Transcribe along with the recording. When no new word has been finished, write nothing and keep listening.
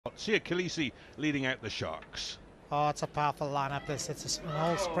Siya Kolisi leading out the Sharks. Oh, it's a powerful lineup. This it's an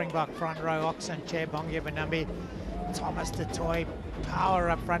old Springbok front row. Oxen, Che, Bongi, Benambi, Thomas Dutoy,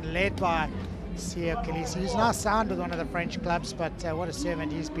 power up front, led by Siya Kolisi, who's now signed with one of the French clubs, but what a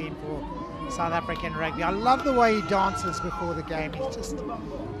servant he's been for South African rugby. I love the way he dances before the game. He's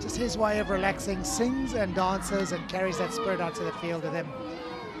just his way of relaxing, sings and dances and carries that spirit onto the field with him.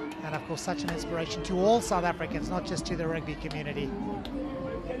 And of course, such an inspiration to all South Africans, not just to the rugby community.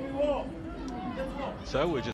 So we're just